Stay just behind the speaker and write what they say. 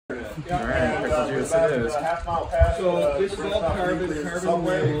So this is all carbon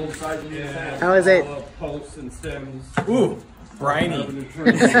wheels. How is it? Posts and stems. Ooh, briny.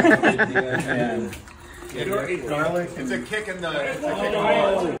 You don't eat garlic. It's a kick in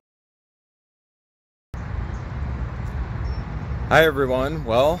the. Hi everyone.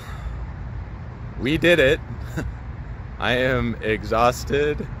 Well, we did it. I am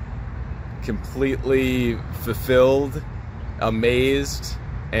exhausted, completely fulfilled, amazed,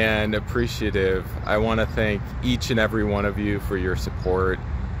 and appreciative. I want to thank each and every one of you for your support.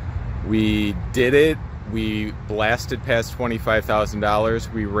 We did it. We blasted past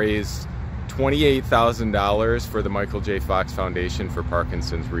 $25,000. We raised $28,000 for the Michael J. Fox Foundation for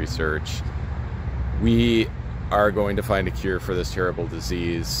Parkinson's research. We are going to find a cure for this terrible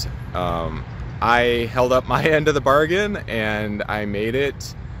disease. I held up my end of the bargain and I made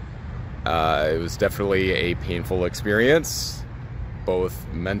it. It was definitely a painful experience, both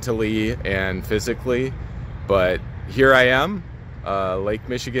mentally and physically, but here I am, Lake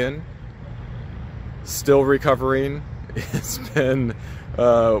Michigan, still recovering. It's been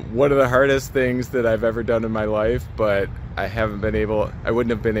one of the hardest things that I've ever done in my life, but I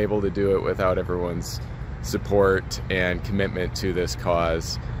wouldn't have been able to do it without everyone's support and commitment to this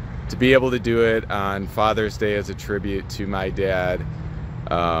cause. To be able to do it on Father's Day as a tribute to my dad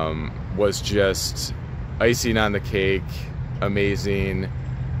was just icing on the cake, amazing.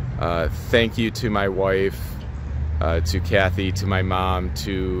 Thank you to my wife, to Kathy, to my mom,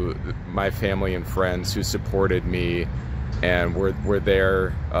 to my family and friends who supported me and were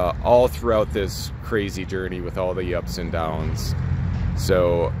there all throughout this crazy journey with all the ups and downs.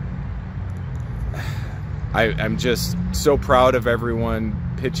 So I'm just so proud of everyone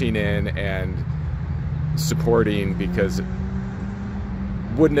pitching in and supporting, because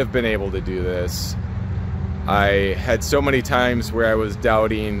wouldn't have been able to do this. I had so many times where I was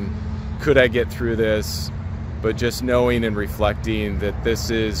doubting, could I get through this? But just knowing and reflecting that this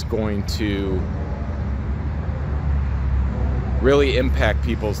is going to really impact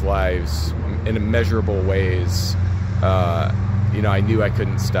people's lives in immeasurable ways, you know, I knew I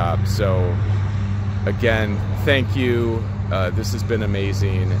couldn't stop. So again, thank you. This has been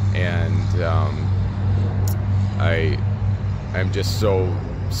amazing, and I'm just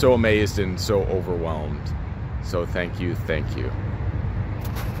so amazed and so overwhelmed. So thank you, thank you.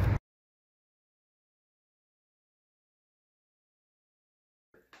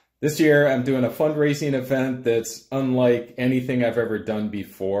 This year I'm doing a fundraising event that's unlike anything I've ever done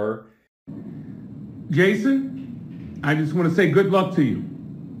before. Jason, I just want to say good luck to you.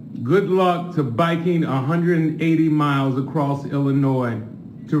 Good luck to biking 180 miles across Illinois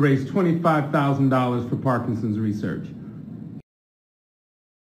to raise $25,000 for Parkinson's research.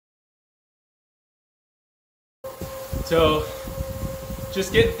 So,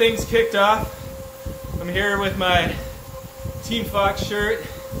 just getting things kicked off. I'm here with my Team Fox shirt,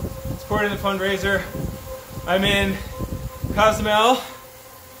 supporting the fundraiser. I'm in Cozumel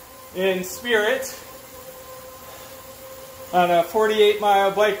in spirit on a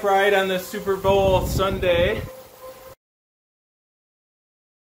 48-mile bike ride on the Super Bowl Sunday.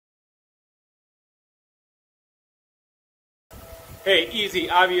 Hey, easy,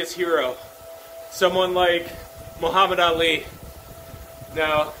 obvious hero. Someone like Muhammad Ali.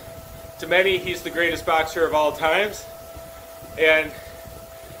 Now, to many, he's the greatest boxer of all times. And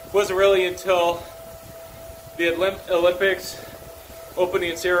it wasn't really until the Olympics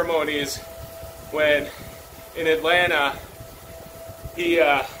opening ceremonies when in Atlanta he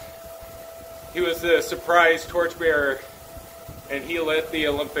was the surprise torchbearer and he lit the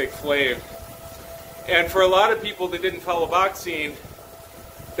Olympic flame. And for a lot of people that didn't follow boxing,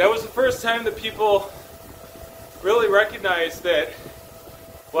 that was the first time that people really recognized that,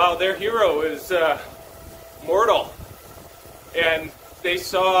 wow, their hero is mortal. And they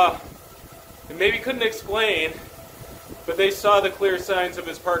saw, and maybe couldn't explain, but they saw the clear signs of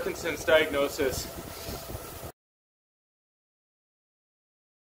his Parkinson's diagnosis.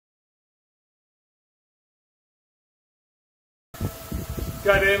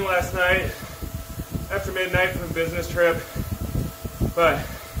 Got in last night after midnight from a business trip, but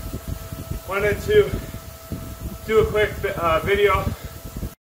wanted to do a quick video.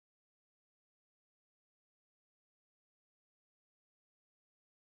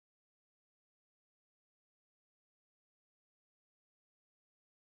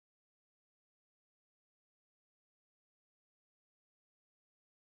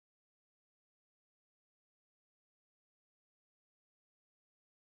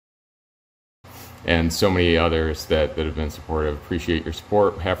 And so many others that have been supportive. Appreciate your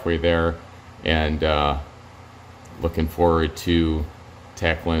support. Halfway there, and looking forward to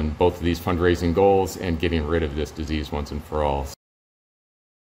tackling both of these fundraising goals and getting rid of this disease once and for all.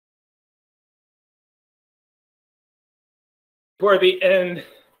 Toward the end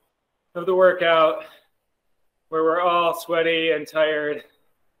of the workout, where we're all sweaty and tired,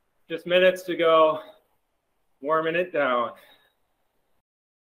 just minutes to go, warming it down.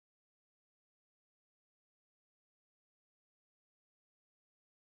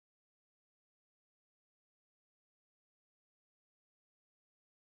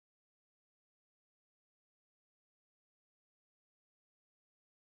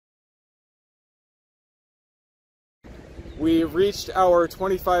 We reached our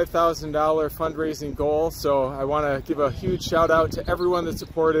 $25,000 fundraising goal, so I want to give a huge shout out to everyone that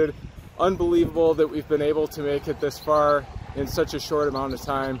supported. Unbelievable that we've been able to make it this far in such a short amount of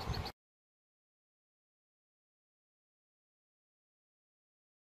time.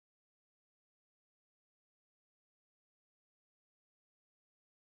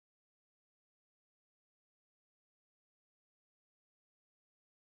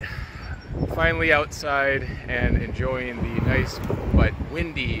 Finally outside and enjoying the nice but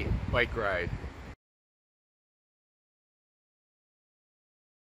windy bike ride.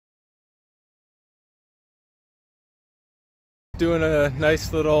 Doing a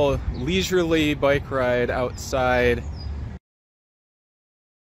nice little leisurely bike ride outside.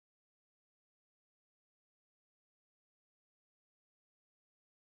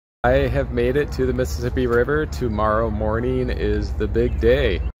 I have made it to the Mississippi River. Tomorrow morning is the big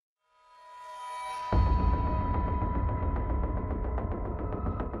day.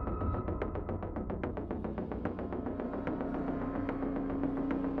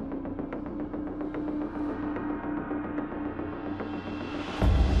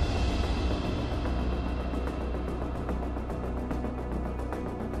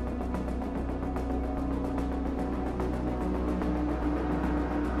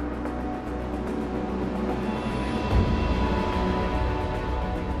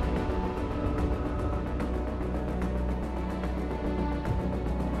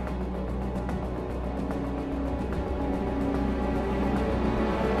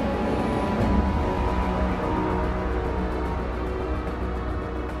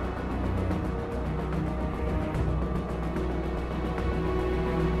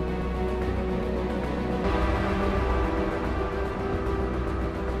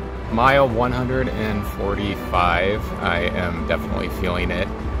 Mile 145, I am definitely feeling it.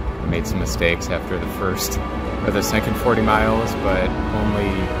 I made some mistakes after the second 40 miles, but only,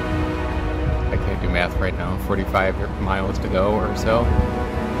 I can't do math right now, 45 miles to go or so.